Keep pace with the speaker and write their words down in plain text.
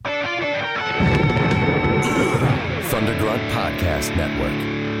Front Podcast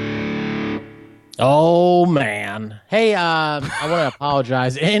Network. Oh, man. Hey, I want to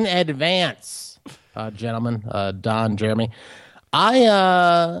apologize in advance, gentlemen, Don, Jeremy.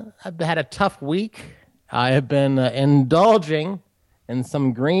 I've had a tough week. I have been indulging in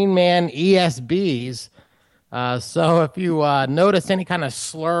some Green Man ESBs. So if you notice any kind of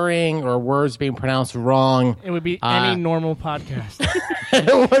slurring or words being pronounced wrong... It would be any normal podcast.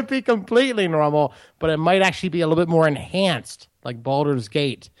 It would be completely normal, but it might actually be a little bit more enhanced, like Baldur's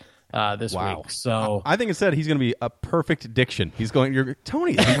Gate this week. So I think instead he's going to be a perfect diction. He's going,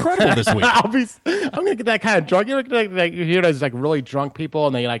 Tony, it's incredible this week. I'm going to get that kind of drunk. You hear those like really drunk people,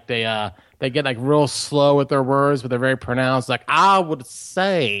 and they get like real slow with their words, but they're very pronounced. Like I would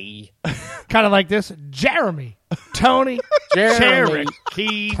say, kind of like this: Jeremy, Tony, Jeremy,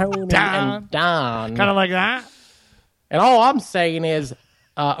 Cherokee, Tony, Don. and Don. Kind of like that. And all I'm saying is,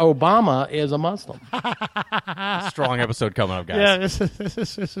 Obama is a Muslim. Strong episode coming up, guys. Yeah,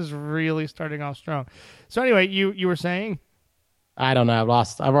 this is really starting off strong. So anyway, you were saying? I don't know.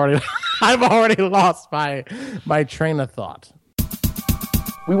 I've already lost my train of thought.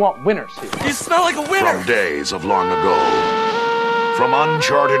 We want winners here. You smell like a winner! From days of long ago. From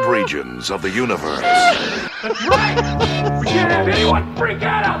uncharted regions of the universe. That's right! We can't have anyone freak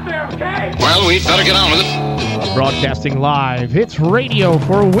out there, okay? Well, we better get on with it. Broadcasting live, it's Radio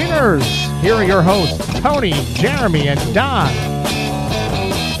for Winners. Here are your hosts, Tony, Jeremy, and Don.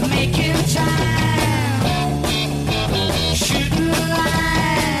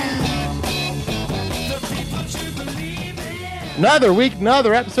 Another week,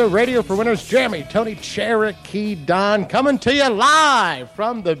 another episode, Radio for Winners. Jeremy, Tony, Cherokee, Don, coming to you live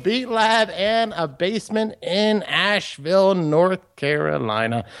from the Beat Lab and a basement in Asheville, North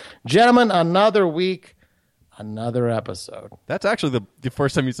Carolina. Gentlemen, another week, another episode. That's actually the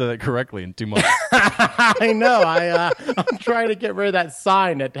first time you said that correctly in 2 months. I know. I'm trying to get rid of that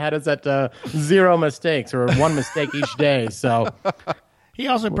sign that had us at 0 mistakes or 1 mistake each day. So he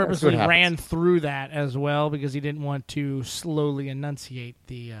also purposely ran through that as well because he didn't want to slowly enunciate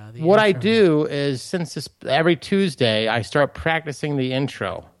the what intro. I do is, since every Tuesday, I start practicing the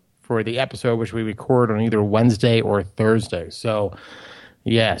intro for the episode, which we record on either Wednesday or Thursday. So,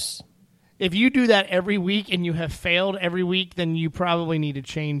 yes. If you do that every week and you have failed every week, then you probably need to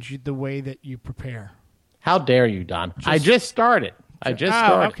change the way that you prepare. How dare you, Don? I just started.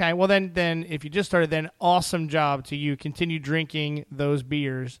 Okay. Well, then if you just started, then awesome job to you. Continue drinking those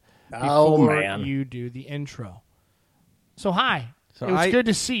beers before you do the intro. So, hi. It was good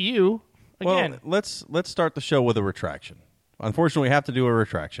to see you again. Well, let's start the show with a retraction. Unfortunately, we have to do a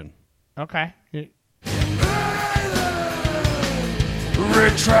retraction. Okay.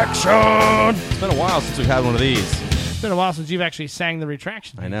 Retraction! It's been a while since we've had one of these. It's been a while since you've actually sang the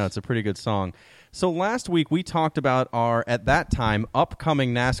retraction. I know. It's a pretty good song. So last week we talked about our, at that time,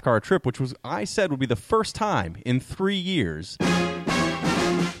 upcoming NASCAR trip, which I said would be the first time in 3 years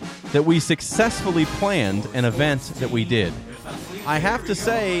that we successfully planned an event that we did. I have to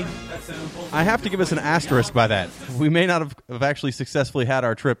say, I have to give us an asterisk by that. We may not have actually successfully had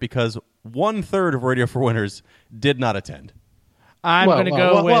our trip because 1/3 of Radio for Winners did not attend. I'm going to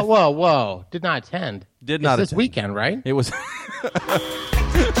go with... Whoa. Did not attend. Did not attend. This weekend, right? It was...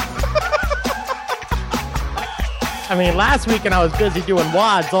 I mean, last weekend I was busy doing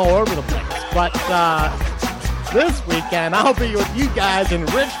wads all over the place. But this weekend I'll be with you guys in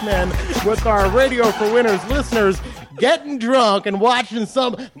Richmond with our Radio for Winners listeners getting drunk and watching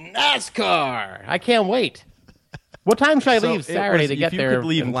some NASCAR. I can't wait. What time should I leave Saturday to get there? If you could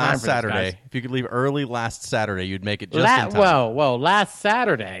leave last Saturday, if you could leave early last Saturday, you'd make it just in time. Whoa, last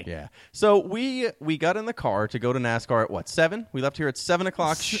Saturday. Yeah. So we got in the car to go to NASCAR at what, 7? We left here at 7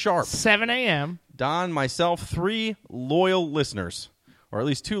 o'clock sharp. 7 a.m. Don, myself, 3 loyal listeners, or at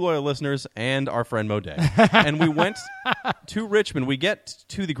least 2 loyal listeners, and our friend Mo Day. And we went to Richmond. We get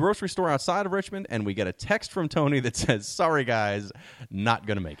to the grocery store outside of Richmond, and we get a text from Tony that says, sorry, guys, not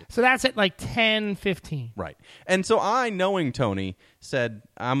going to make it. So that's at like 10:15. Right. And so I, knowing Tony, said,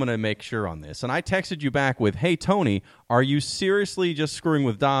 I'm going to make sure on this. And I texted you back with, hey, Tony, are you seriously just screwing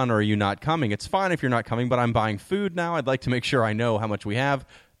with Don, or are you not coming? It's fine if you're not coming, but I'm buying food now. I'd like to make sure I know how much we have.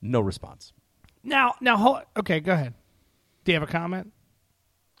 No response. Now, okay, go ahead. Do you have a comment?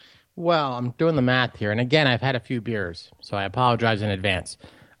 Well, I'm doing the math here, and again, I've had a few beers, so I apologize in advance.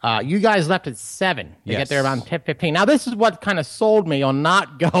 You guys left at 7 to get there around 10:15. Now, this is what kind of sold me on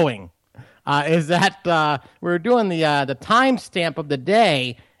not going, is that we were doing the timestamp of the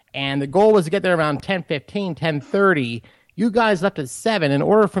day, and the goal was to get there around 10:15, 10:30. You guys left at 7. In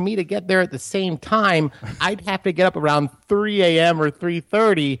order for me to get there at the same time, I'd have to get up around 3 a.m. or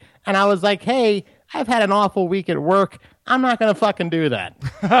 3:30, and I was like, hey, I've had an awful week at work. I'm not going to fucking do that.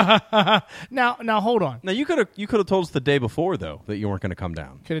 Now, hold on. Now, you could have told us the day before, though, that you weren't going to come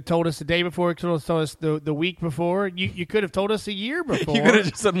down. Could have told us the day before. Could have told us the week before. You could have told us a year before. You could have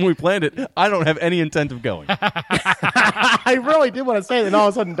just said when we planned it, I don't have any intent of going. I really did want to say that, and all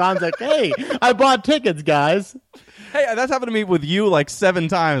of a sudden Don's like, hey, I bought tickets, guys. Hey, that's happened to me with you like 7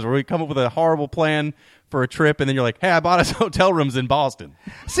 times where we come up with a horrible plan for a trip, and then you're like, hey, I bought us hotel rooms in Boston.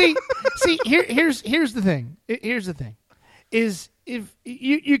 See, here's the thing. Here's the thing. Is if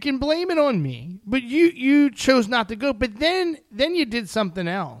you can blame it on me, but you chose not to go, but then you did something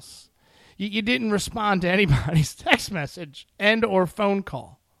else. You didn't respond to anybody's text message and or phone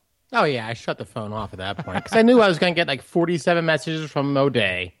call. Oh, yeah, I shut the phone off at that point because I knew I was going to get like 47 messages from Mo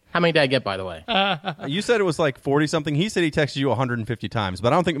Day. How many did I get, by the way? You said it was like 40-something. He said he texted you 150 times,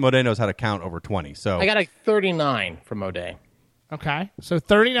 but I don't think Mo Day knows how to count over 20. So I got like 39 from Mo Day. Okay, so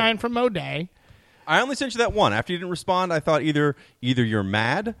 39 from Mo Day. I only sent you that one. After you didn't respond, I thought either you're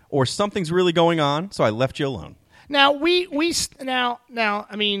mad or something's really going on, so I left you alone. Now,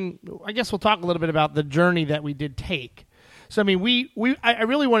 I mean, I guess we'll talk a little bit about the journey that we did take. So, I mean, I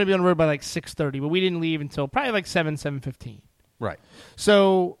really want to be on the road by like 6:30, but we didn't leave until probably like 7:15. Right.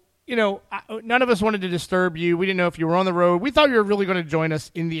 So, none of us wanted to disturb you. We didn't know if you were on the road. We thought you were really going to join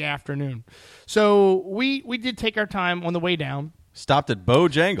us in the afternoon. So we did take our time on the way down. Stopped at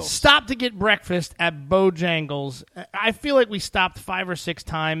Bojangles. Stopped to get breakfast at Bojangles. I feel like we stopped 5 or 6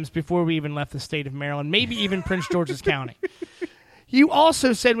 times before we even left the state of Maryland, maybe even Prince George's County. You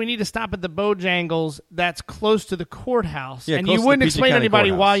also said we need to stop at the Bojangles that's close to the courthouse. Yeah, and close you to wouldn't the explain to PG anybody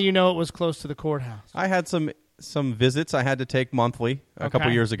County why courthouse. you know it was close to the courthouse. I had some visits I had to take monthly a couple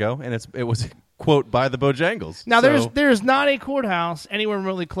Okay. years ago, and it was, quote, by the Bojangles. Now, So- there's not a courthouse anywhere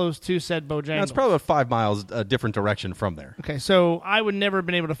remotely close to said Bojangles. No, it's probably about 5 miles a different direction from there. Okay, so I would never have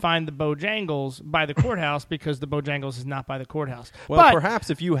been able to find the Bojangles by the courthouse because the Bojangles is not by the courthouse. Well, but, perhaps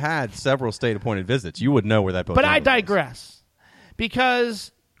if you had several state-appointed visits, you would know where that Bojangles But I was. digress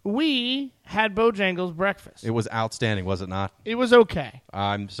because we had Bojangles breakfast. It was outstanding, was it not? It was okay.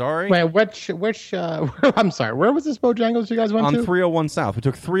 I'm sorry. Wait, which I'm sorry, where was this Bojangles you guys went On to? 301 South. We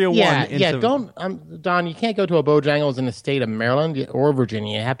took 301 Yeah, into... don't, Don, you can't go to a Bojangles in the state of Maryland or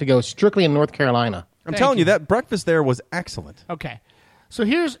Virginia. You have to go strictly in North Carolina. I'm telling you, that breakfast there was excellent. Okay, so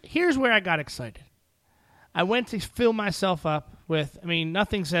here's where I got excited. I went to fill myself up with,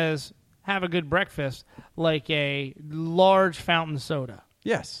 nothing says have a good breakfast like a large fountain soda.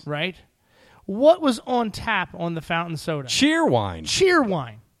 Yes. Right? What was on tap on the fountain soda? Cheerwine.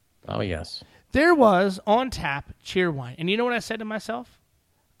 Cheerwine. Oh, yes. There was on tap Cheerwine. And you know what I said to myself?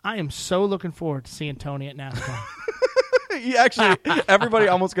 I am so looking forward to seeing Tony at NASCAR. Actually, everybody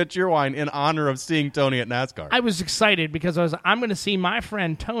almost got Cheerwine in honor of seeing Tony at NASCAR. I was excited because I'm going to see my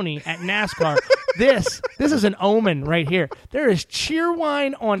friend Tony at NASCAR. This is an omen right here. There is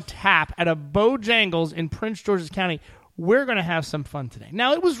Cheerwine on tap at a Bojangles in Prince George's County. We're going to have some fun today.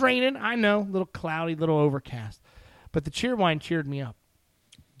 Now, it was raining. I know, a little cloudy, little overcast. But the Cheerwine cheered me up.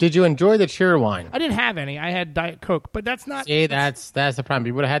 Did you enjoy the Cheerwine? I didn't have any. I had Diet Coke, but that's not... See, that's the problem. If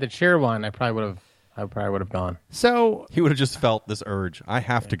you would have had the Cheerwine, I probably would have gone. So He would have just felt this urge. I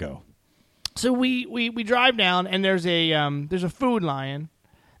have to go. So we drive down, and there's a Food Lion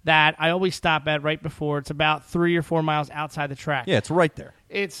that I always stop at right before. It's about 3 or 4 miles outside the track. Yeah, it's right there.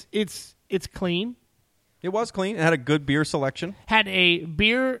 It's clean. It was clean. It had a good beer selection. Had a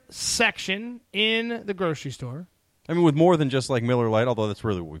beer section in the grocery store. I mean, with more than just like Miller Lite, although that's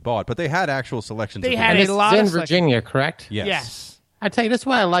really what we bought. But they had actual selections. They of had beer. And a this lot is in of Virginia, correct? Yes. Yes. I tell you, this is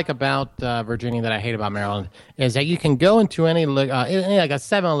what I like about Virginia that I hate about Maryland is that you can go into any like a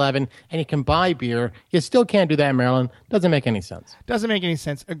 7-Eleven and you can buy beer. You still can't do that in Maryland. Doesn't make any sense. Doesn't make any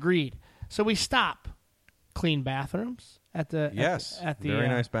sense. Agreed. So we stop. Clean bathrooms at the very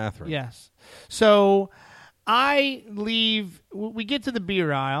nice bathroom. Yes. So I leave. We get to the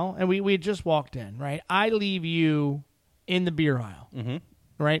beer aisle, and we had just walked in. Right. I leave you in the beer aisle. Mm-hmm.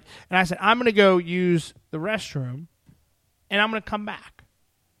 Right. And I said, I'm going to go use the restroom, and I'm going to come back.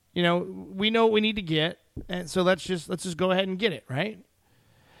 We know what we need to get, and so let's just go ahead and get it. Right.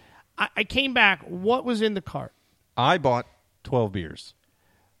 I came back. What was in the cart? I bought 12 beers.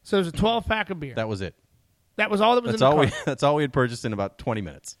 So it was a 12-pack of beer. That was it. That was all that was That's in the all cart. that's all we had purchased in about 20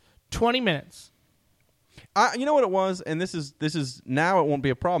 minutes. 20 minutes. You know what it was, and this is now it won't be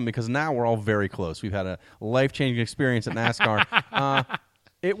a problem because now we're all very close. We've had a life-changing experience at NASCAR.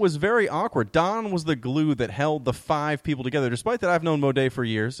 It was very awkward. Don was the glue that held the 5 people together, despite that I've known Mo Day for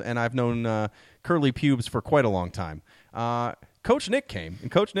years, and I've known Curly Pubes for quite a long time. Coach Nick came, and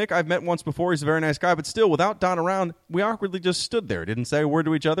Coach Nick I've met once before. He's a very nice guy, but still, without Don around, we awkwardly just stood there, didn't say a word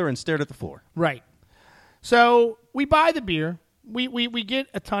to each other, and stared at the floor. Right. So we buy the beer. We get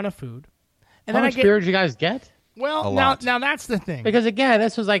a ton of food. And How much beer did you guys get? Well, now that's the thing. Because again,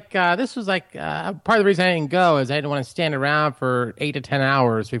 this was like part of the reason I didn't go is I didn't want to stand around for 8 to 10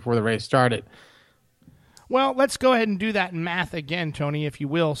 hours before the race started. Well, let's go ahead and do that in math again, Tony, if you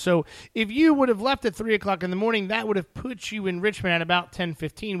will. So if you would have left at 3 o'clock in the morning, that would have put you in Richmond at about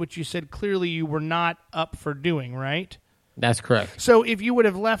 10:15, which you said clearly you were not up for doing, right? That's correct. So if you would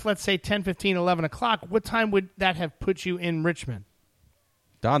have left, let's say 10:15, 11 o'clock, what time would that have put you in Richmond?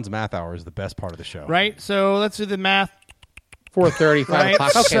 Don's math hour is the best part of the show. Right? So let's do the math. 4:30, 5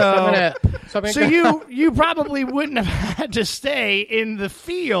 o'clock. Okay, so you probably wouldn't have had to stay in the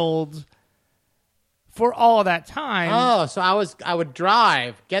field for all of that time. Oh, so I would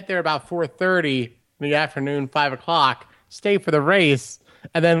drive, get there about 4:30 in the afternoon, 5 o'clock, stay for the race,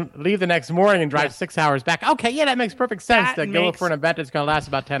 and then leave the next morning and drive 6 hours back. Okay, yeah, that makes perfect sense to go for an event that's going to last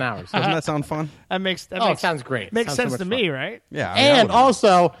about 10 hours. Doesn't that sound fun? It sounds great. Makes sense to me, fun. right? Yeah. And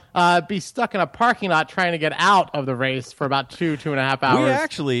also be stuck in a parking lot trying to get out of the race for about 2.5 hours. We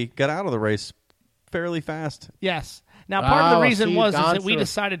actually got out of the race fairly fast. Yes. Now, part of the reason is that we through.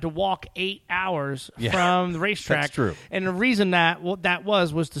 decided to walk 8 hours from the racetrack. That's true. And the reason that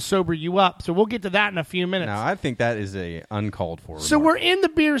was to sober you up. So we'll get to that in a few minutes. Now, I think that is a uncalled for So remark. we're in the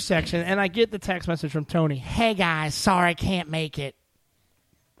beer section, and I get the text message from Tony. Hey, guys, sorry I can't make it.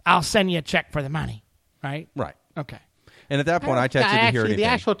 I'll send you a check for the money. Right? Right. Okay. And at that point, I texted to hear anything. The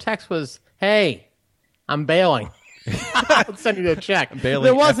actual text was, hey, I'm bailing. I'll send you a check. Bailing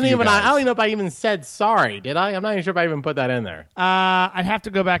There wasn't F you even. guys. I don't even know if I even said sorry. Did I? I'm not even sure if I even put that in there. I'd have to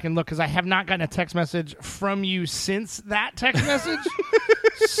go back and look because I have not gotten a text message from you since that text message.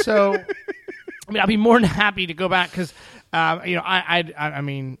 So, I mean, I'll be more than happy to go back because, I We have I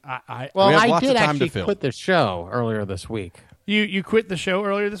lots did of time actually to fill. quit the show earlier this week. You quit the show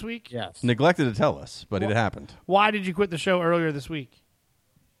earlier this week? Yes. Neglected to tell us, but it happened. Why did you quit the show earlier this week?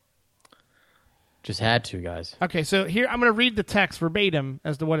 Just had to, guys. Okay, so here I'm going to read the text verbatim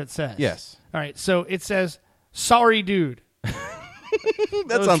as to what it says. Yes. All right, so it says, sorry, dude.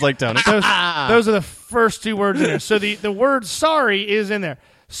 That sounds like Tony. Those are the first two words in there. So the word sorry is in there.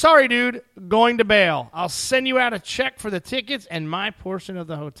 Sorry, dude, going to bail. I'll send you out a check for the tickets and my portion of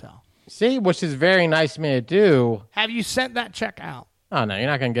the hotel. See, which is very nice of me to do. Have you sent that check out? Oh, no, you're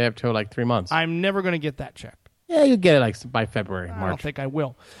not going to get it till like 3 months. I'm never going to get that check. Yeah, you'll get it like by February, March. I don't think I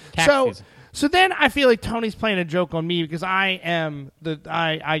will. Tax season. So then I feel like Tony's playing a joke on me because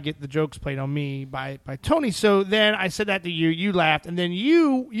I get the jokes played on me by Tony. So then I said that to you. You laughed, and then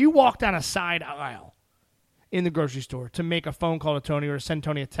you walked down a side aisle in the grocery store to make a phone call to Tony or send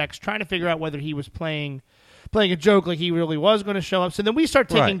Tony a text, trying to figure out whether he was playing a joke, like he really was going to show up. So then we start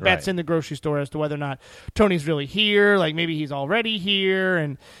taking bets in the grocery store as to whether or not Tony's really here, like maybe he's already here,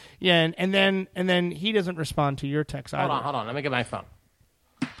 and then he doesn't respond to your text either. Hold on. Let me get my phone.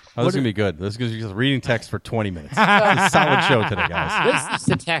 Oh, this is going to be good. This is going to be just reading text for 20 minutes. It's a solid show today, guys. This is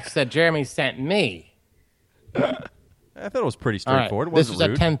the text that Jeremy sent me. I thought it was pretty All right, straightforward. It this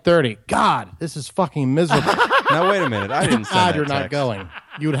wasn't was rude. at 10:30. God, this is fucking miserable. Now, wait a minute. I didn't send God, that you're not text. going.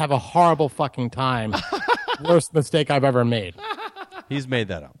 You would have a horrible fucking time. Worst mistake I've ever made. He's made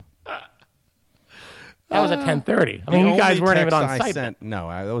that up. That was at 10:30. I mean, you guys weren't even on site. No,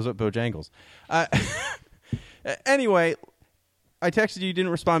 that was at Bojangles. Anyway, I texted you, you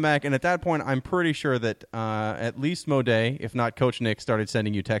didn't respond back, and at that point, I'm pretty sure that at least Moday, if not Coach Nick, started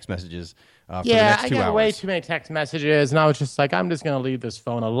sending you text messages for the next 2 I got hours. way too many text messages, and I was just like, I'm just going to leave this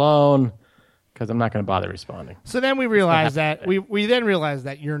phone alone because I'm not going to bother responding. So then we realized that we then realized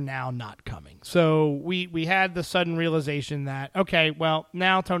that you're now not coming. So we had the sudden realization that okay, well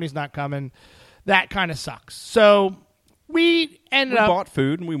now Tony's not coming. That kind of sucks. So we bought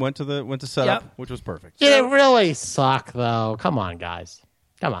food and we went to set up, which was perfect. Did it really suck though? Come on, guys.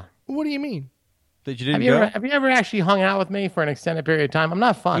 Come on. What do you mean? That you didn't go? Have you ever actually hung out with me for an extended period of time? I'm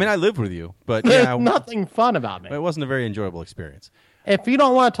not fun. I mean, I lived with you, but There's yeah, nothing fun about me. it wasn't a very enjoyable experience. If you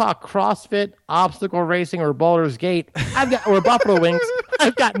don't want to talk CrossFit, obstacle racing, or Boulder's Gate, or Buffalo Wings,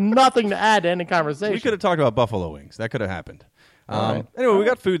 I've got nothing to add to any conversation. We could have talked about buffalo wings. That could have happened. right. Anyway, we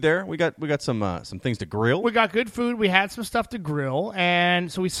got food there. We got some things to grill. We got good food. We had some stuff to grill,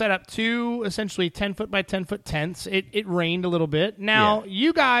 and so we set up two essentially 10-foot by 10-foot tents. It rained a little bit. Now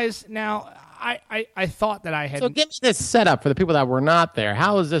you guys, I thought that I had. So give me this setup for the people that were not there.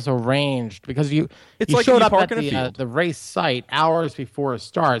 How is this arranged? Because you like showed you up park at in a field. the race site hours before it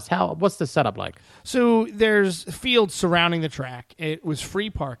starts. What's the setup like? So there's fields surrounding the track. It was free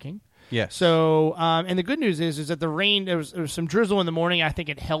parking. Yes. So, and the good news is that the rain, there was some drizzle in the morning. I think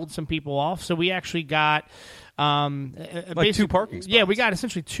it held some people off. So we actually got Like 2 parking spots. Yeah, we got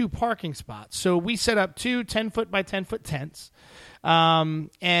essentially 2 parking spots. So we set up 2 10-foot by 10-foot tents. And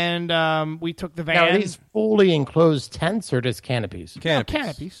we took the van. Now, are these fully enclosed tents or just canopies?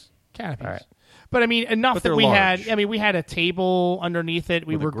 Canopies. All right. But I mean, enough that we large. had. I mean, we had a table underneath it.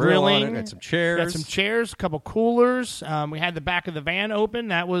 We With were a grill on grilling. it, had some chairs. We had some chairs, a couple coolers. We had the back of the van open.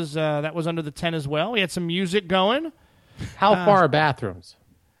 That was under the tent as well. We had some music going. How far are bathrooms?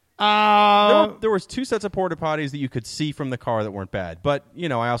 There was 2 sets of porta potties that you could see from the car that weren't bad. But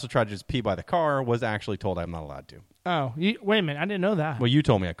I also tried to just pee by the car. Was actually told I'm not allowed to. Oh, wait a minute! I didn't know that. Well, you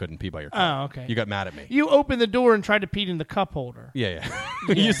told me I couldn't pee by your car. Oh, okay. You got mad at me. You opened the door and tried to pee in the cup holder. Yeah.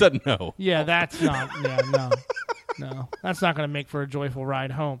 You said no. Yeah, that's not. Yeah, no, that's not going to make for a joyful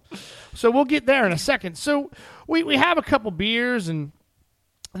ride home. So we'll get there in a second. So we have a couple beers and.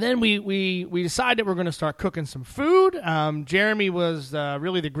 Then we decided we're going to start cooking some food. Jeremy was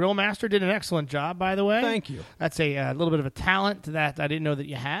really the grill master. Did an excellent job, by the way. Thank you. That's a little bit of a talent that I didn't know that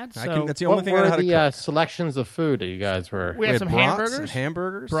you had. So that's the only thing I know how to cook. What were the selections of food that you guys were? We had some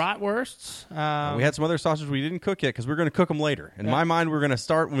hamburgers, bratwursts. we had some other sausages we didn't cook yet because we were going to cook them later. In my mind, we were going to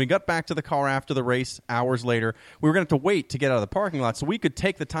start when we got back to the car after the race, hours later. We were going to have to wait to get out of the parking lot so we could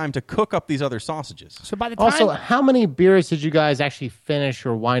take the time to cook up these other sausages. So by the time Also, how many beers did you guys actually finish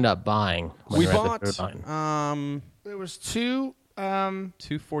or wind up buying? We bought there was 2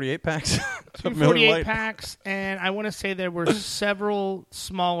 48 packs. 48 packs, and I want to say there were several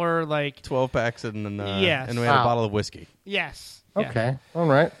smaller 12 packs, and then yes. and we had a bottle of whiskey. Yes. Okay. All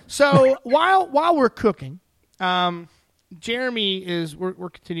right. So while we're cooking, Jeremy we're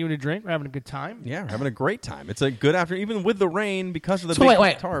continuing to drink. We're having a good time. Yeah, we're having a great time. It's a good afternoon, even with the rain because of the So big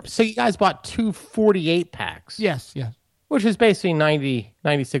wait. tarps. So you guys bought 2 48 packs? Yes. Which is basically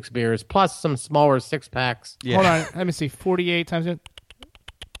 96 beers plus some smaller 6-packs. Yeah. Hold on. Let me see. 48 times it.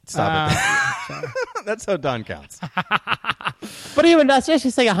 Stop it. That's how Don counts. But even let's just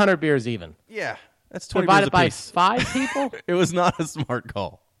say 100 beers even. Yeah, that's 20 Divided by beers apiece. 5 people? It was not a smart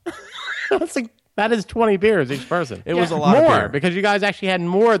call. That is 20 beers each person. It was a lot of beer. Because you guys actually had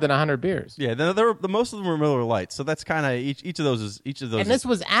more than 100 beers. Yeah, the most of them were Miller Lights, so that's kind of each of those. And this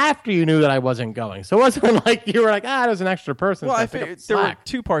was after you knew that I wasn't going, so it wasn't like you were like, there's an extra person. Well, so I think there were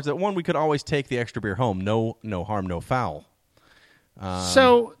 2 parts. That one, we could always take the extra beer home. No harm, no foul.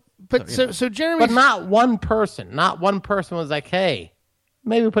 So Jeremy, but not one person. Not one person was like, hey.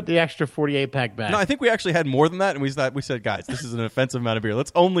 Maybe put the extra 48-pack back. No, I think we actually had more than that, and we said, guys, this is an offensive amount of beer.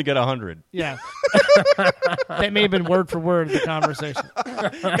 Let's only get 100. Yeah. That may have been word for word the conversation.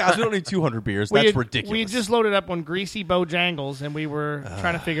 Guys, we don't need 200 beers. That's ridiculous. We just loaded up on greasy Bojangles, and we were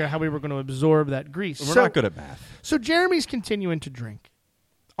trying to figure out how we were going to absorb that grease. We're not good at math. So Jeremy's continuing to drink.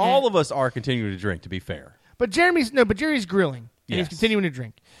 All of us are continuing to drink, to be fair. But Jeremy's grilling, and he's continuing to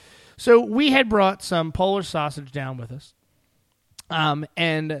drink. So we had brought some Polish sausage down with us.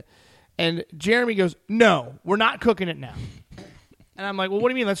 And Jeremy goes, no, we're not cooking it now. And I'm like, well, what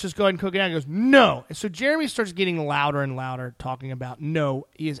do you mean? Let's just go ahead and cook it now. He goes, no. And so Jeremy starts getting louder and louder, talking about no.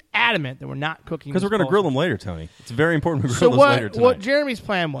 He is adamant that we're not cooking because we're going to grill them later, Tony. It's very important we grill those later tonight. What Jeremy's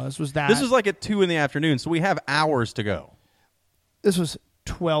plan was that this was like at 2 in the afternoon, so we have hours to go. This was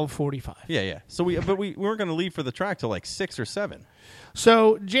 12:45. Yeah. So we weren't going to leave for the track till like 6 or 7.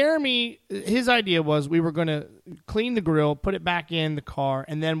 So Jeremy, his idea was we were going to clean the grill, put it back in the car,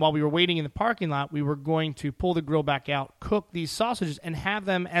 and then while we were waiting in the parking lot, we were going to pull the grill back out, cook these sausages, and have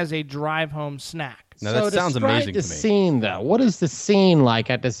them as a drive-home snack. Now, that sounds amazing to me. The scene, though. What is the scene like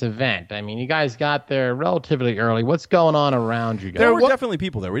at this event? I mean, you guys got there relatively early. What's going on around you guys? There were definitely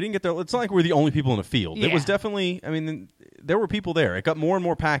people there. We didn't get there. It's not like we're the only people in the field. Yeah. It was definitely, there were people there. It got more and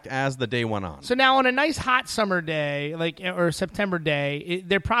more packed as the day went on. So now on a nice hot summer day, or September day,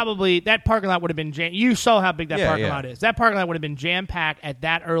 that parking lot would have been you saw how big that parking lot is. That parking lot would have been jam-packed at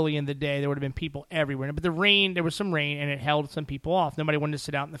that early in the day. There would have been people everywhere. But there was some rain, and it held some people off. Nobody wanted to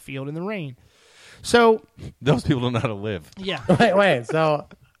sit out in the field in the rain. So those people don't know how to live. Yeah. Wait. So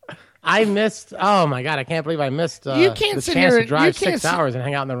I missed. Oh my God! I can't believe I missed. You can't the sit chance here to drive 6 hours and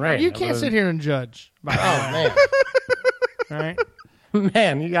hang out in the rain. You can't sit here and judge. Oh man! All right.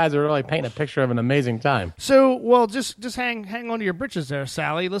 Man, you guys are really painting a picture of an amazing time. So, well, just hang on to your britches there,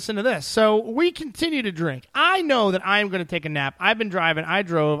 Sally. Listen to this. So we continue to drink. I know that I am going to take a nap. I've been driving. I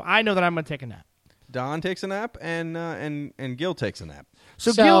drove. I know that I'm going to take a nap. Don takes a nap, and Gil takes a nap.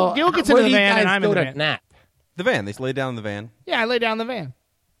 So Gil gets into the van, and I'm in the van. Nap? The van. They lay down in the van. Yeah, I lay down in the van.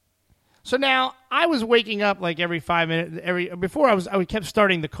 So now I was waking up like every 5 minutes. Before I kept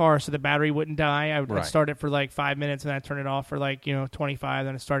starting the car so the battery wouldn't die. I'd start it for like 5 minutes, and then I'd turn it off for 25,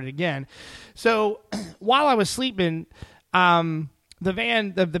 then I started again. So while I was sleeping, the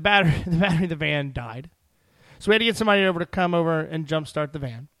battery of the van died. So we had to get somebody over to come over and jumpstart the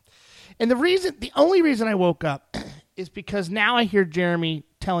van. And the only reason I woke up is because now I hear Jeremy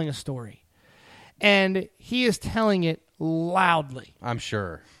telling a story. And he is telling it loudly. I'm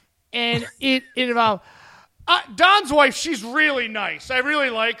sure. And it involved... Don's wife, she's really nice. I really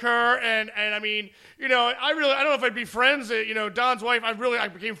like her, and I mean, I don't know if I'd be friends. Don's wife, I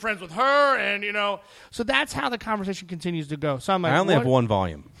became friends with her, and so that's how the conversation continues to go. So I'm like, I only have one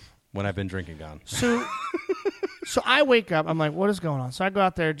volume when I've been drinking, Don. So I wake up. I'm like, what is going on? So I go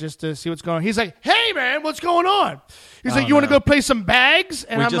out there just to see what's going on. He's like, hey man, what's going on? He's like, you want to go play some bags?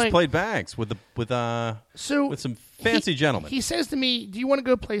 And we I'm just like, played bags with some fancy gentlemen. He says to me, do you want to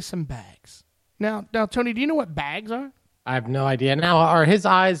go play some bags? Now, Tony, do you know what bags are? I have no idea. Now, are his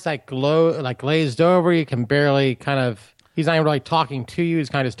eyes glazed over? You can barely he's not even really talking to you. He's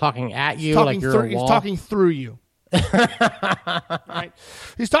kind of just talking at you like you're a wall. He's talking through you. Right?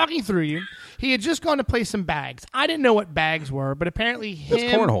 He's talking through you. He had just gone to play some bags. I didn't know what bags were, but apparently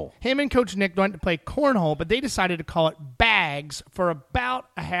cornhole. Him and Coach Nick went to play cornhole, but they decided to call it bags for about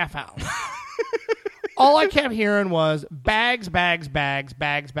a half hour. All I kept hearing was bags, bags, bags,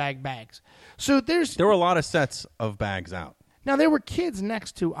 bags, bags. So there were a lot of sets of bags out. Now, there were kids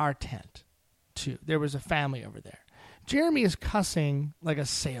next to our tent, too. There was a family over there. Jeremy is cussing like a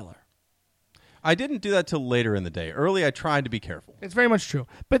sailor. I didn't do that till later in the day. Early, I tried to be careful. It's very much true.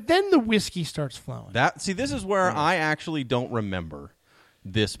 But then the whiskey starts flowing. This is where I actually don't remember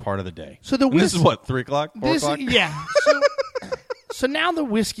this part of the day. So this is what, 3 o'clock, 4 o'clock? Yeah. So now the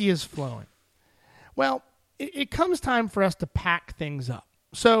whiskey is flowing. Well, it comes time for us to pack things up.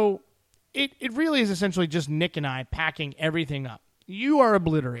 So it really is essentially just Nick and I packing everything up. You are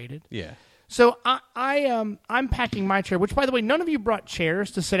obliterated. Yeah. So I'm packing my chair, which, by the way, none of you brought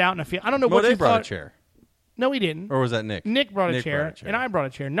chairs to sit out in a field. I don't know what you thought. They brought a chair. No, he didn't. Or was that Nick? Nick brought a chair, and I brought a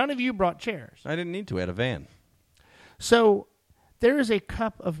chair. None of you brought chairs. I didn't need to. I had a van. So there is a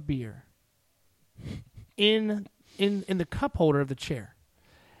cup of beer in the cup holder of the chair.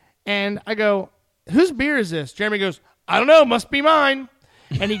 And I go, whose beer is this? Jeremy goes, I don't know, must be mine.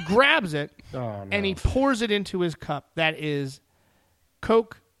 And he grabs it, and he pours it into his cup. That is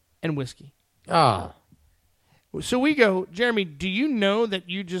Coke and whiskey. Oh. So we go, Jeremy, do you know that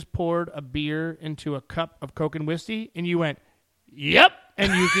you just poured a beer into a cup of Coke and whiskey? And you went, yep,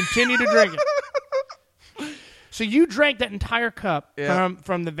 and you continue to drink it. So you drank that entire cup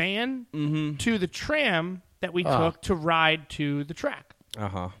from the van to the tram that we took to ride to the track.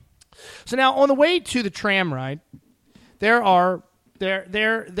 Uh-huh. So now on the way to the tram ride, there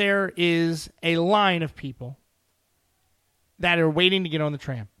is a line of people that are waiting to get on the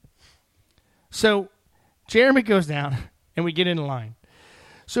tram. So Jeremy goes down, and we get in line.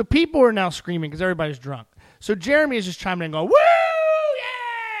 So people are now screaming because everybody's drunk. So Jeremy is just chiming in and going, woo,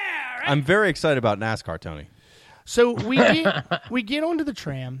 yeah! Right? I'm very excited about NASCAR, Tony. So we get onto the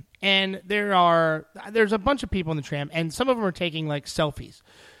tram, and there's a bunch of people in the tram, and some of them are taking, selfies.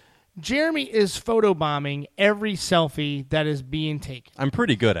 Jeremy is photobombing every selfie that is being taken. I'm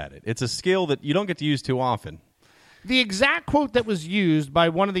pretty good at it. It's a skill that you don't get to use too often. The exact quote that was used by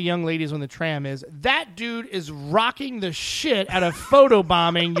one of the young ladies on the tram is, that dude is rocking the shit out of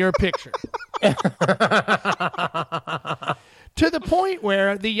photobombing your picture. To the point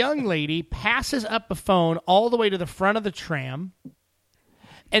where the young lady passes up a phone all the way to the front of the tram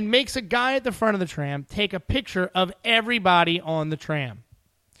and makes a guy at the front of the tram take a picture of everybody on the tram.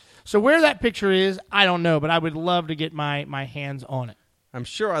 So where that picture is, I don't know, but I would love to get my hands on it. I'm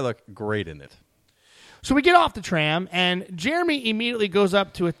sure I look great in it. So we get off the tram, and Jeremy immediately goes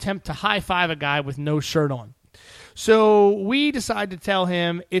up to attempt to high-five a guy with no shirt on. So we decide to tell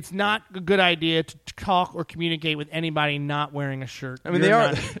him it's not a good idea to talk or communicate with anybody not wearing a shirt. I mean, they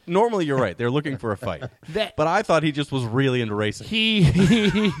are. Normally, you're right. They're looking for a fight. But I thought he just was really into racing.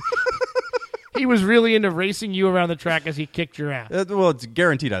 He was really into racing you around the track as he kicked your ass. Well, it's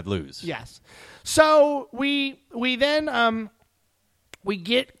guaranteed I'd lose. Yes. So we then we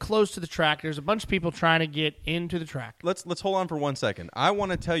get close to the track. There's a bunch of people trying to get into the track. Let's hold on for 1 second. I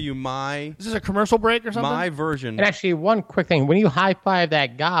want to tell you my... Is this a commercial break or something? My version... And actually, one quick thing. When you high-five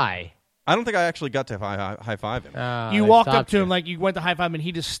that guy... I don't think I actually got to high-five him. You walked up to him like you went to high-five him, and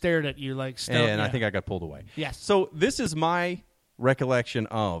he just stared at you like... I think I got pulled away. Yes. So this is my recollection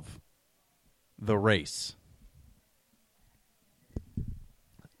of the race.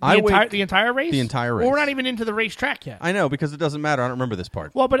 The entire race? The entire race. Well, we're not even into the racetrack yet. I know, because it doesn't matter. I don't remember this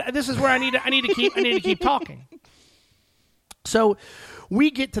part. Well, but this is where I need to keep talking. So we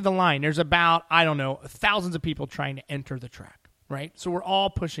get to the line. There's about, I don't know, thousands of people trying to enter the track, right? So we're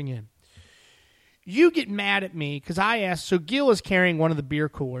all pushing in. You get mad at me because I asked. So Gil is carrying one of the beer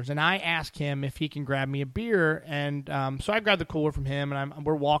coolers, and I asked him if he can grab me a beer. And so I grabbed the cooler from him, and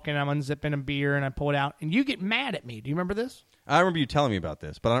we're walking. I'm unzipping a beer, and I pull it out. And you get mad at me. Do you remember this? I remember you telling me about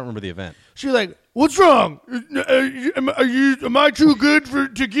this, but I don't remember the event. She's like, "What's wrong? Am I too good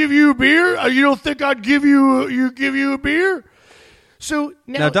to give you a beer? You don't think I'd give you a beer?" So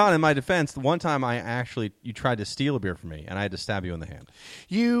now, Don, in my defense, the one time you tried to steal a beer from me, and I had to stab you in the hand.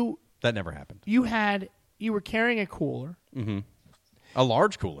 That never happened. You were carrying a cooler. Mm-hmm. A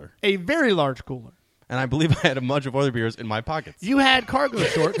large cooler. A very large cooler. And I believe I had a bunch of other beers in my pockets. You had cargo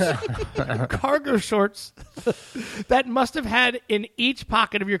shorts. Cargo shorts that must have had in each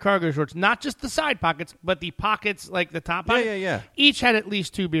pocket of your cargo shorts, not just the side pockets, but the pockets, like the top pocket. Yeah. Each had at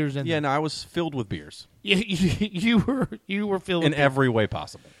least 2 beers in them. Yeah, no, I was filled with beers. You were filled in with every way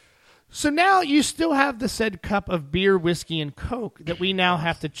possible. So now you still have the said cup of beer, whiskey, and Coke that we now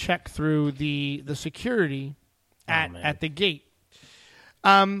have to check through the security at the gate.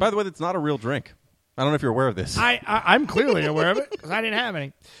 By the way, that's not a real drink. I don't know if you're aware of this. I'm clearly aware of it because I didn't have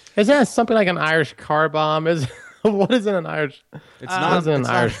any. Isn't that something like an Irish car bomb? What is an Irish? It's not an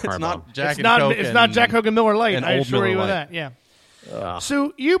Irish car bomb. It's not Jack Hogan Miller Lite. I assure you of Light. that. Yeah.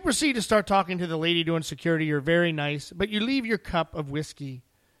 So you proceed to start talking to the lady doing security. You're very nice, but you leave your cup of whiskey,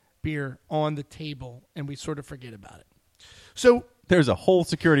 beer on the table, and we sort of forget about it. So there's a whole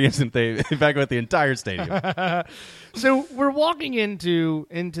security incident. They evacuate the entire stadium. So we're walking into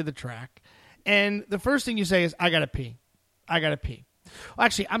the track, and the first thing you say is, "I gotta pee. I gotta pee." Well,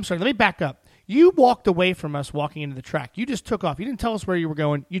 actually, I'm sorry. Let me back up. You walked away from us walking into the track. You just took off. You didn't tell us where you were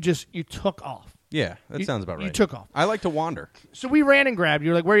going. You took off. Yeah, that sounds about right. You took off. I like to wander. So we ran and grabbed you.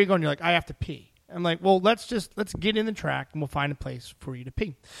 You're like, "Where are you going?" You're like, "I have to pee." I'm like, "Well, let's get in the track and we'll find a place for you to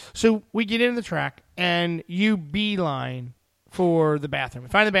pee." So we get in the track and you beeline for the bathroom. We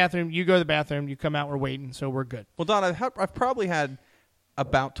find the bathroom. You go to the bathroom. You come out. We're waiting, so we're good. Well, Don, I've probably had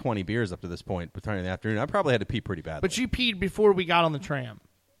about 20 beers up to this point, returning in the afternoon. I probably had to pee pretty badly. But you peed before we got on the tram.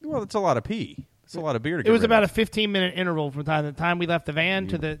 Well, that's a lot of pee. It's a lot of beer to get It was rid about of. a 15-minute interval from the time we left the van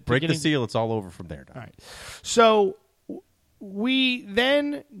to the... Break the seal, it's all over from there, Don. All right. So we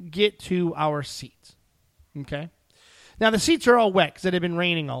then get to our seats. Okay? Now, the seats are all wet because it had been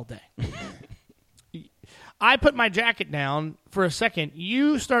raining all day. I put my jacket down for a second.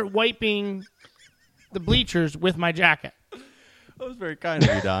 You start wiping the bleachers with my jacket. That was very kind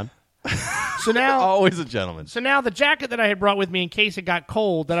of you, Don. So now... Always a gentleman. So now the jacket that I had brought with me in case it got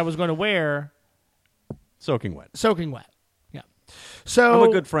cold that I was going to wear... Soaking wet. Yeah. So I'm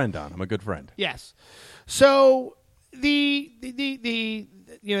a good friend, Don. I'm a good friend. Yes. So the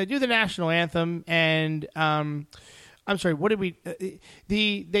do the national anthem and I'm sorry. What did we?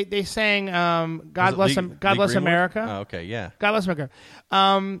 They sang God Bless America. Oh, okay, yeah. God Bless America.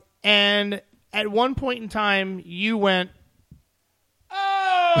 And at one point in time, you went,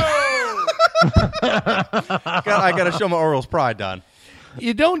 "Oh!" I got to show my Orioles pride, Don.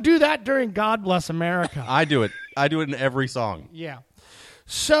 You don't do that during God Bless America. I do it. I do it in every song. Yeah.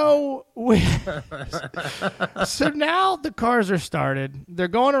 So so now the cars are started. They're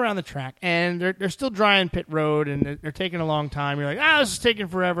going around the track, and they're still drying pit road, and they're taking a long time. You're like, this is taking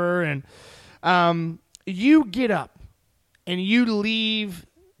forever. And you get up, and you leave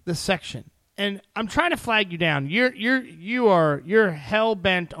the section. And I'm trying to flag you down. You're hell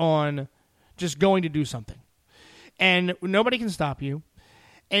bent on just going to do something, and nobody can stop you.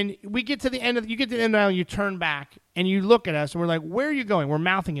 And we get to the end you get to the end and you turn back and you look at us and we're like, "Where are you going?" We're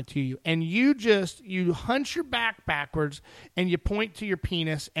mouthing it to you. And you hunch your back backwards and you point to your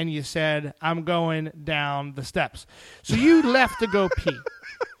penis and you said, "I'm going down the steps." So you left to go pee.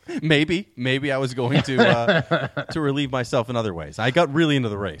 Maybe I was going to relieve myself in other ways. I got really into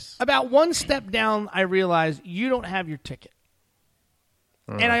the race. About one step down, I realized you don't have your ticket.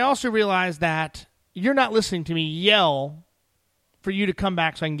 And I also realized that you're not listening to me yell for you to come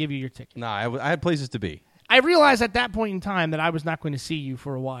back so I can give you your ticket. No, I had places to be. I realized at that point in time that I was not going to see you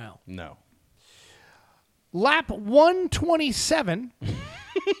for a while. No. Lap 127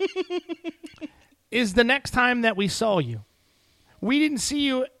 is the next time that we saw you. We didn't see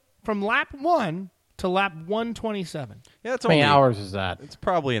you from lap 1 to lap 127. Yeah, How many hours is that? It's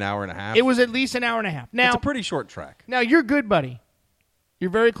probably an hour and a half. It was at least an hour and a half. Now, it's a pretty short track. Now, you're good, buddy. Your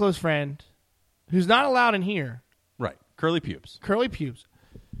very close friend, who's not allowed in here. Right. Curly pubes.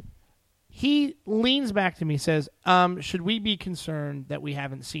 He leans back to me and says, should we be concerned that we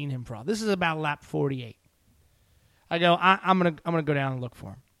haven't seen him for all? This is about lap 48. I go, I'm gonna go down and look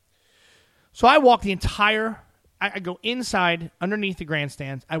for him. So I walk the entire... I go inside underneath the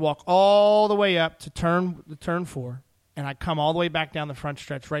grandstands. I walk all the way up to turn 4. and I come all the way back down the front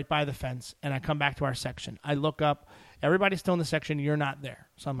stretch right by the fence, and I come back to our section. I look up. Everybody's still in the section. You're not there.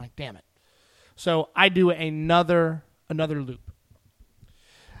 So I'm like, damn it. So I do another loop.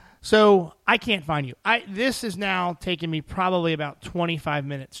 So I can't find you. This is now taking me probably about 25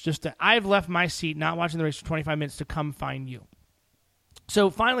 minutes. I've left my seat, not watching the race for 25 minutes to come find you. So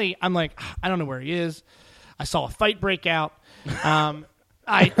finally, I'm like, I don't know where he is. I saw a fight break out.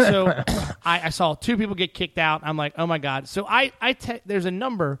 I saw 2 people get kicked out. I'm like, oh my God. So there's a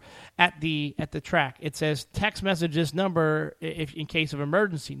number at the track. It says text message this number in case of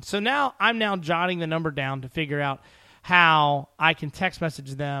emergency. So now I'm jotting the number down to figure out how I can text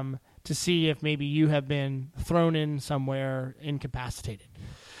message them to see if maybe you have been thrown in somewhere incapacitated.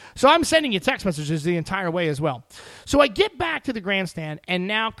 So I'm sending you text messages the entire way as well. So I get back to the grandstand, and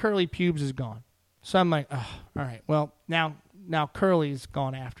now Curly Pubes is gone. So I'm like, oh, all right, well, now Curly's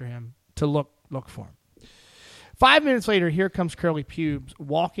gone after him to look for him. 5 minutes later, here comes Curly Pubes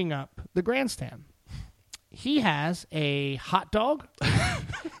walking up the grandstand. He has a hot dog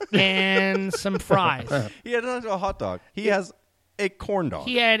and some fries. He had not a hot dog. He has a corn dog.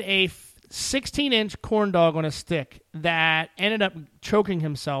 He had a 16-inch corn dog on a stick that ended up choking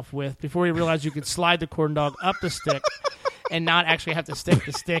himself with before he realized you could slide the corn dog up the stick and not actually have to stick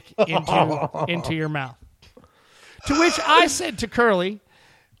the stick into your mouth. To which I said to Curly,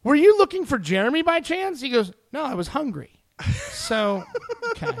 were you looking for Jeremy by chance? He goes, no, I was hungry. So,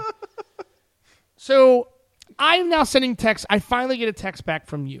 okay. So I'm now sending texts. I finally get a text back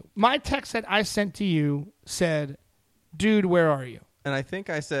from you. My text that I sent to you said, dude, where are you? And I think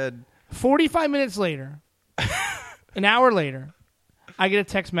I said... 45 minutes later, an hour later, I get a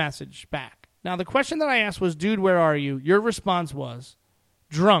text message back. Now, the question that I asked was, dude, where are you? Your response was,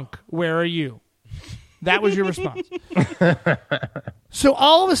 drunk, where are you? That was your response. So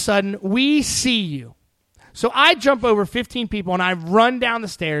all of a sudden, we see you. So I jump over 15 people, and I run down the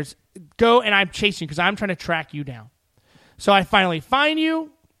stairs, go, and I'm chasing you because I'm trying to track you down. So I finally find you.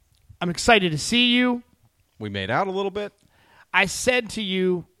 I'm excited to see you. We made out a little bit. I said to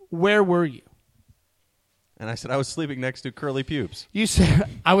you, where were you? And I said I was sleeping next to Curly Pubes. You said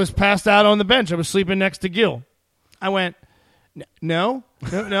I was passed out on the bench. I was sleeping next to Gil. I went, no.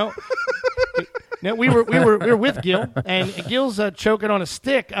 No, we were with Gil, and Gil's choking on a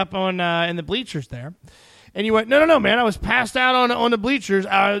stick up on in the bleachers there. And you went, no, man, I was passed out on the bleachers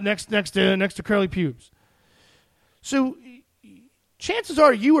next to Curly Pubes. So chances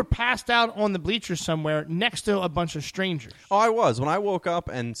are you were passed out on the bleachers somewhere next to a bunch of strangers. Oh, I was. When I woke up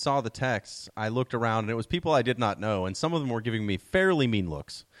and saw the texts, I looked around, and it was people I did not know, and some of them were giving me fairly mean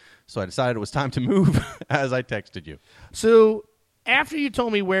looks. So I decided it was time to move as I texted you. So after you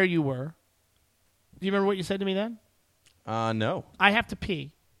told me where you were, do you remember what you said to me then? No. I have to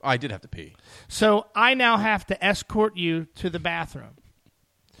pee. Oh, I did have to pee. So I now have to escort you to the bathroom.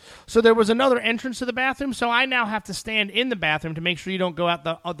 So there was another entrance to the bathroom, so I now have to stand in the bathroom to make sure you don't go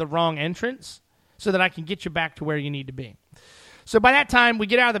out the wrong entrance so that I can get you back to where you need to be. So by that time, we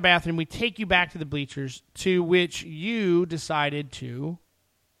get out of the bathroom, we take you back to the bleachers, to which you decided to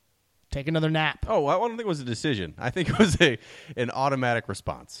take another nap. Oh, I don't think it was a decision. I think it was an automatic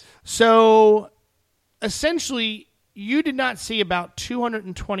response. So essentially, you did not see about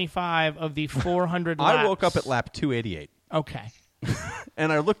 225 of the 400 laps. I woke up at lap 288. Okay.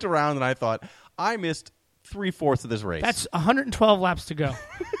 And I looked around and I thought, I missed 3/4 of this race. That's 112 laps to go.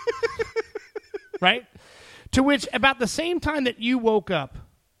 Right? To which, about the same time that you woke up,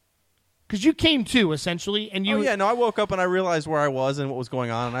 because you came to, essentially, and you... Oh, yeah, no, I woke up and I realized where I was and what was going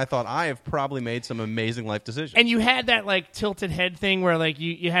on, and I thought, I have probably made some amazing life decisions. And you had that, like, tilted head thing where, like,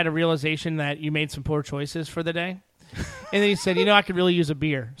 you had a realization that you made some poor choices for the day. And then you said, I could really use a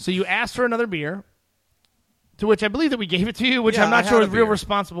beer. So you asked for another beer, to which I believe that we gave it to you, which I'm not sure was real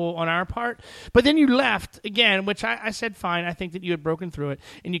responsible on our part. But then you left again, which I said fine. I think that you had broken through it,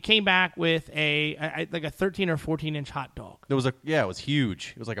 and you came back with a 13 or 14-inch hot dog. It was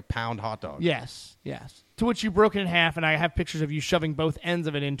huge. It was like a pound hot dog. Yes. To which you broke it in half, and I have pictures of you shoving both ends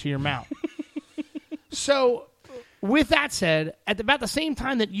of it into your mouth. So, with that said, at about the same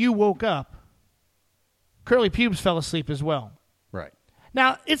time that you woke up, Curly Pubes fell asleep as well. Right.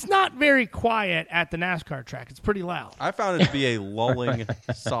 Now, it's not very quiet at the NASCAR track. It's pretty loud. I found it to be a lulling,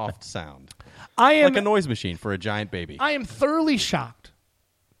 soft sound. Like a noise machine for a giant baby. I am thoroughly shocked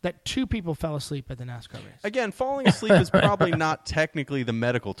that 2 people fell asleep at the NASCAR race. Again, falling asleep is probably not technically the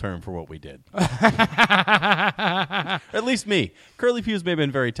medical term for what we did. At least me. Curly Pubes may have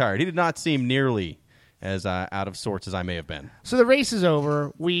been very tired. He did not seem nearly as out of sorts as I may have been. So the race is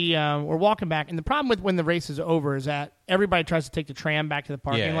over. We're walking back, and the problem with when the race is over is that everybody tries to take the tram back to the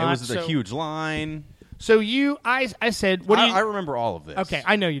parking lot. Yeah, it was a huge line. So I said, what do you? I remember all of this. Okay,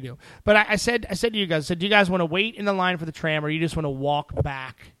 I know you do. But I said to you guys, do you guys want to wait in the line for the tram, or you just want to walk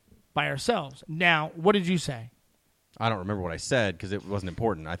back by ourselves? Now, what did you say? I don't remember what I said because it wasn't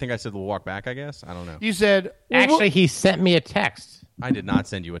important. I think I said we'll walk back, I guess. I don't know. You said... Actually, he sent me a text. I did not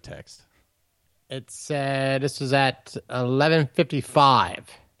send you a text. It said, this was at 11:55.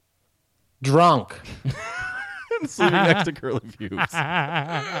 Drunk. Sleeping next to Curly Views.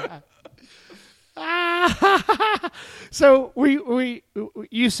 So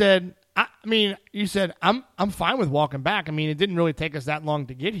you said... you said I'm fine with walking back. I mean, it didn't really take us that long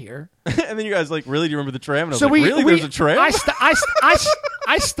to get here. And then you guys like, really? Do you remember the tram? And I was So like, really? There's a tram?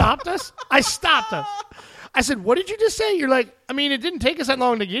 I stopped us. I said, "What did you just say?" You're like, "I mean, it didn't take us that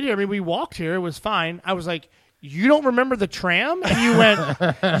long to get here. I mean, we walked here. It was fine." I was like, "You don't remember the tram?" And you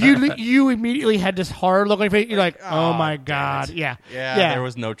went, you immediately had this hard look on your face. You're like, "Oh my god, yeah, There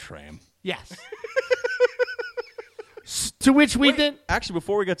was no tram. yes." To which we then Actually,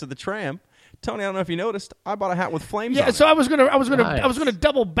 before we got to the tram, Tony, I don't know if you noticed, I bought a hat with flames on yeah. it. So I was gonna Nice.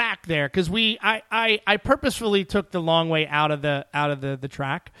 double back there because I purposefully took the long way out of the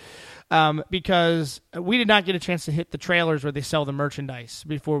track. Because we did not get a chance to hit the trailers where they sell the merchandise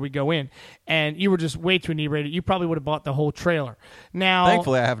before we go in, and you were just way too inebriated. You probably would have bought the whole trailer. Now,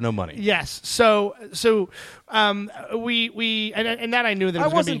 Thankfully, I have no money. yes. So we and that I knew that it I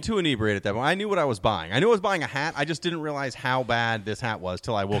was wasn't too inebriated at that point. I knew what I was buying. I knew I was buying a hat. I just didn't realize how bad this hat was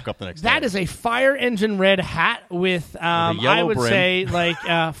till I woke up the next day. That is a fire engine red hat with I yellow would brim. say like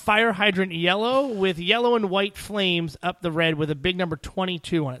fire hydrant yellow with yellow and white flames up the red with a big number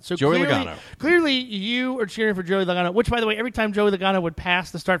 22 on it. So Joey clearly, Logano. Clearly, you are cheering for Joey Logano. Which, by the way, every time Joey Logano would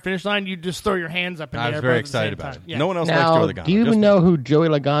pass the start-finish line, you'd just throw your hands up in the I air. was very both at the same excited about time. it. Yeah. No one else Now, likes Joey Logano. do you just know who Joey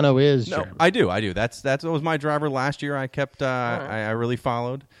Logano is, No, Jeremy? I do. That was my driver last year. I kept. I really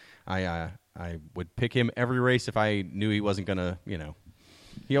followed. I would pick him every race if I knew he wasn't gonna.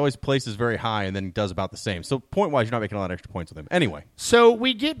 He always places very high and then does about the same. So point wise, you're not making a lot of extra points with him. Anyway, So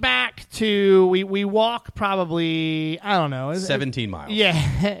we get back to we walk probably 17 miles. Yeah,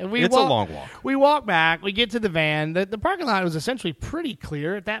 It's a long walk. We walk back. We get to the van. The parking lot was essentially pretty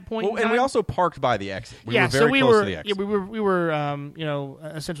clear at that point. Well, in and we time. also parked by the exit. We were so very we close were to the exit. we were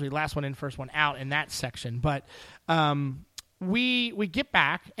essentially last one in, first one out in that section. But we get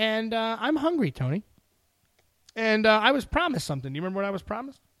back and I'm hungry, Tony. And I was promised something. Do you remember what I was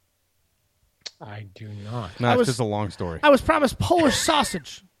promised? I do not. No, it's just a long story. I was promised Polish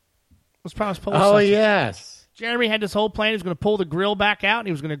sausage. Sausage. Oh, yes. Jeremy had this whole plan. He was going to pull the grill back out, and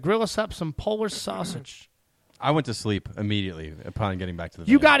he was going to grill us up some Polish sausage. I went to sleep immediately upon getting back to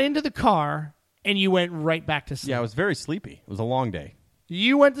the You van. got into the car, and you went right back to sleep. Yeah, I was very sleepy. It was a long day.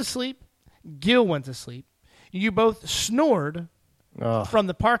 You went to sleep. Gil went to sleep. You both snored from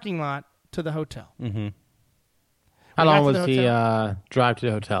the parking lot to the hotel. Mm-hmm. How got long to was the the drive to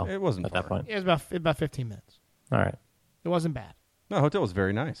the hotel? It wasn't at far. that point. It was about 15 minutes. All right. It wasn't bad. No, the hotel was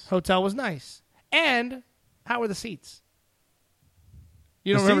very nice. Hotel was nice. And how were the seats?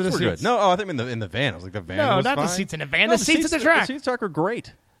 You The don't remember seats the were seats? good. No, I think in the van. I was like, the van No, was not the fine. seats in the van. No, The seats at the track. The seats were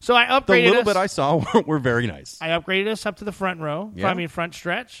great. So I The upgraded little us. bit I saw were very nice. I upgraded us up to the front row. Yeah. I mean, front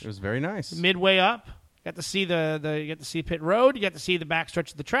stretch. It was very nice. Midway up, got to see you got to see pit road. You got to see the back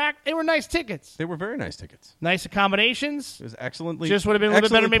stretch of the track. They were nice tickets. They were very nice tickets. Nice accommodations. It was excellently. Just would have been a little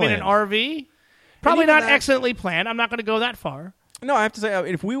bit better maybe in an planned. RV. Probably even not that- excellently planned. I'm not going to go that far. No, I have to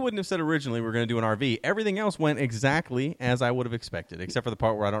say, if we wouldn't have said originally we were going to do an RV, everything else went exactly as I would have expected, except for the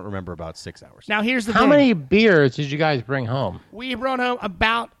part where I don't remember about 6 hours. Now here's the How thing. many beers did you guys bring home? We brought home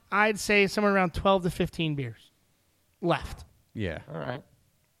about, I'd say, somewhere around 12 to 15 beers left. Yeah. All right.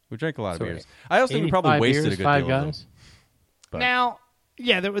 We drank a lot of So beers. I also think we probably 85 wasted beers, a good 5 deal of them. guys? But- Now,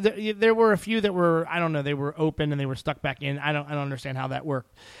 yeah, there were a few that were, I don't know, they were open and they were stuck back in. I don't understand how that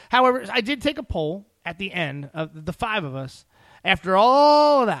worked. However, I did take a poll at the end of the 5 of us. After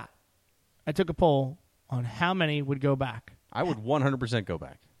all of that, I took a poll on how many would go back. I would 100% go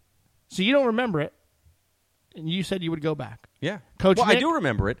back. So you don't remember it, and you said you would go back. Yeah. Coach well, I Nick? do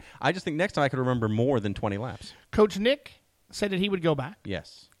remember it. I just think next time I could remember more than 20 laps. Coach Nick said that he would go back.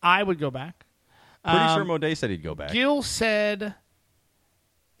 Yes. I would go back. Pretty sure Modé said he'd go back. Gil said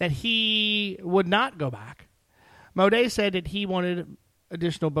that he would not go back. Modé said that he wanted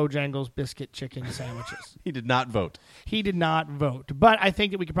additional Bojangles biscuit chicken sandwiches. He did not vote. He did not vote, but I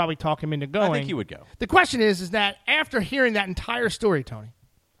think that we could probably talk him into going. I think he would go. The question is that after hearing that entire story, Tony,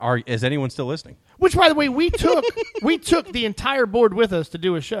 Is anyone still listening? which by the way we took the entire board with us to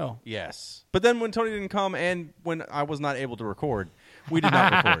do a show. Yes. But then when Tony didn't come and when I was not able to record, we did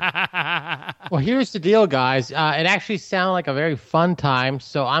not record. Well, here's the deal, guys. It actually sounded like a very fun time,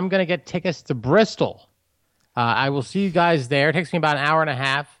 so I'm going to get tickets to Bristol I will see you guys there. It takes me about an hour and a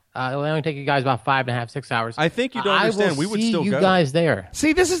half. It'll only take you guys about 5.5, 6 hours. I think you don't understand. We would still go. See you guys there.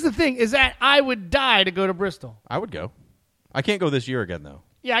 See, this is the thing, is that I would die to go to Bristol. I would go. I can't go this year again, though.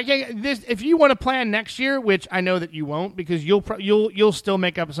 Yeah, I can't, if you want to plan next year, which I know that you won't, because you'll still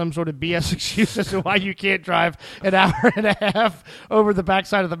make up some sort of BS excuse as to why you can't drive an hour and a half over the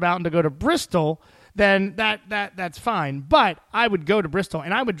backside of the mountain to go to Bristol, then that's fine. But I would go to Bristol,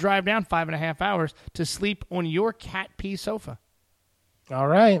 and I would drive down 5.5 hours to sleep on your cat pee sofa. All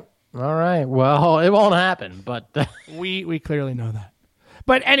right. Well, it won't happen, but we clearly know that.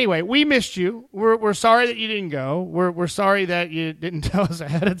 But anyway, we missed you. We're sorry that you didn't go. We're sorry that you didn't tell us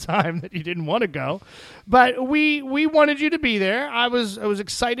ahead of time that you didn't want to go. But we wanted you to be there. I was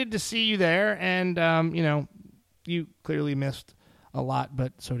excited to see you there, and you clearly missed a lot,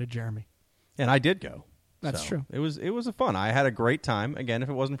 but so did Jeremy. And I did go. That's true. It was fun. I had a great time. Again, if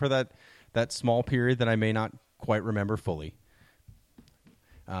it wasn't for that small period that I may not quite remember fully.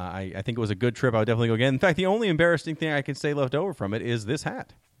 I think it was a good trip. I would definitely go again. In fact, the only embarrassing thing I can say left over from it is this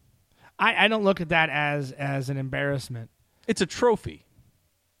hat. I don't look at that as an embarrassment. It's a trophy.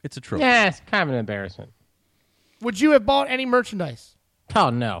 Yeah, it's kind of an embarrassment. Would you have bought any merchandise? Oh,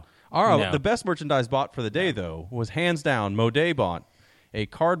 no. The best merchandise bought for the day, though, was hands down, Moday bought a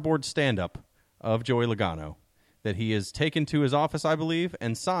cardboard stand-up of Joey Logano that he has taken to his office, I believe,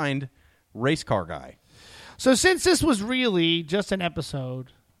 and signed Race Car Guy. So since this was really just an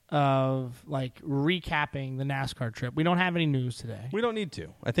episode of recapping the NASCAR trip, we don't have any news today. We don't need to.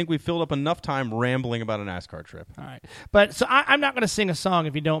 I think we filled up enough time rambling about a NASCAR trip. All right, but so I'm not going to sing a song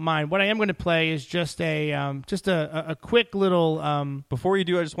if you don't mind. What I am going to play is just a quick little. Before you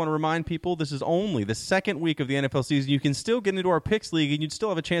do, I just want to remind people this is only the second week of the NFL season. You can still get into our picks league, and you'd still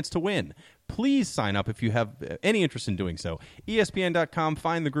have a chance to win. Please sign up if you have any interest in doing so. ESPN.com.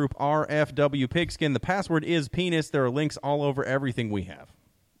 Find the group RFW Pigskin. The password is penis. There are links all over everything we have.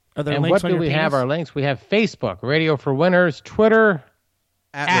 And what do we have our links? We have Facebook, Radio for Winners, Twitter,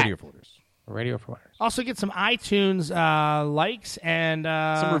 at Radio for Winners. Radio for Winners. Also get some iTunes likes and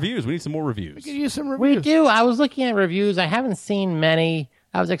some reviews. We need some more reviews. We can use some reviews. We do. I was looking at reviews. I haven't seen many.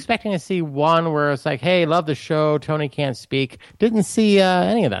 I was expecting to see one where it's like, hey, love the show, Tony can't speak. Didn't see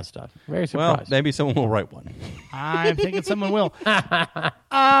any of that stuff. Very surprised. Well, maybe someone will write one. I'm thinking someone will.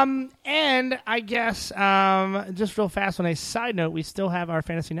 And I guess, just real fast on a side note, we still have our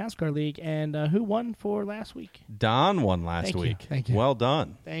Fantasy NASCAR League. And who won for last week? Don won last week. Thank you. Well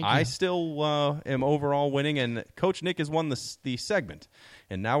done. Thank you. I still am overall winning, and Coach Nick has won the segment.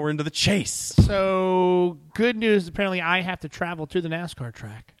 And now we're into the chase. So, good news. Apparently, I have to travel to the NASCAR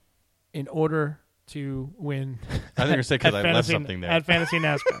track in order to win. I think you're saying because I left something there. At Fantasy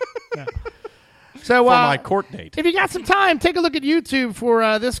NASCAR. Yeah. So, for my court date. If you got some time, take a look at YouTube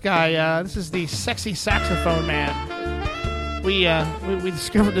for this guy. This is the sexy saxophone man. We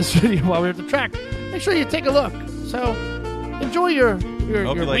discovered this video while we were at the track. Make sure you take a look. So, enjoy your Hope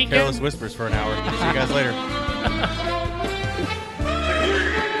you like weekend. Careless Whispers for an hour. See you guys later.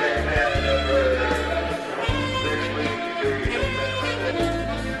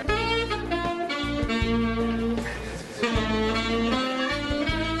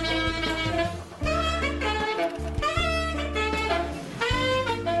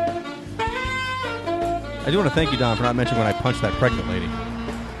 I do want to thank you, Don, for not mentioning when I punched that pregnant lady.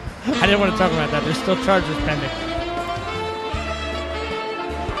 I didn't want to talk about that. There's still charges pending.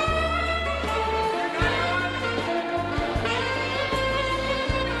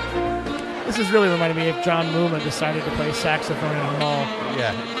 This is really reminding me if John Muma decided to play saxophone in a mall.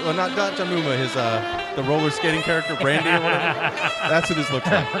 Yeah. Well, not John Muma, his the roller skating character, Brandy or whatever. That's what this looks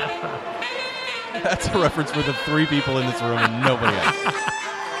like. That's a reference for the three people in this room and nobody else.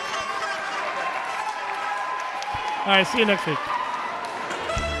 All right, see you next week.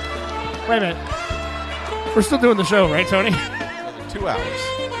 Wait a minute. We're still doing the show, right, Tony? 2 hours.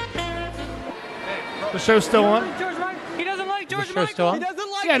 The show's still on? He doesn't like George The show's still on?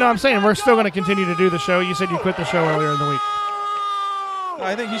 Yeah, no, I'm saying we're still going to continue to do the show. You said you quit the show earlier in the week.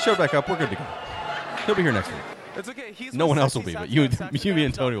 I think he showed back up. We're good to go. He'll be here next week. It's okay. No one else will be, but you, me,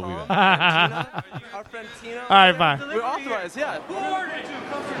 and Tony will be back. Our friend Tina. All right, bye. We're authorized, yeah. Who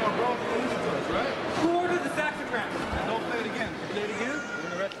ordered the saxogram? Don't play it again. Play it again?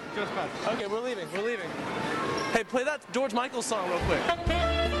 Just pass. Okay, we're leaving. Hey, play that George Michael song real quick.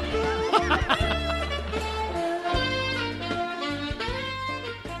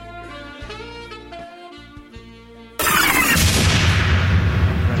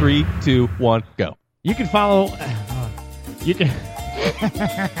 Three, 2, 1, go. You can follow. You can. All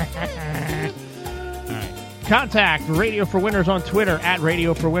right. contact Radio for Winners on Twitter at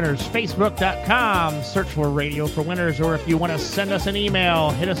Radio for Winners, Facebook.com, search for Radio for Winners, or if you want to send us an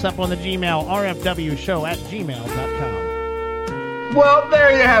email, hit us up on the Gmail, rfwshow@gmail.com. Well,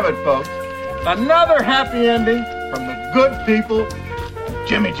 there you have it, folks. Another happy ending from the good people of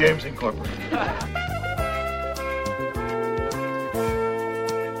Jimmy James Incorporated.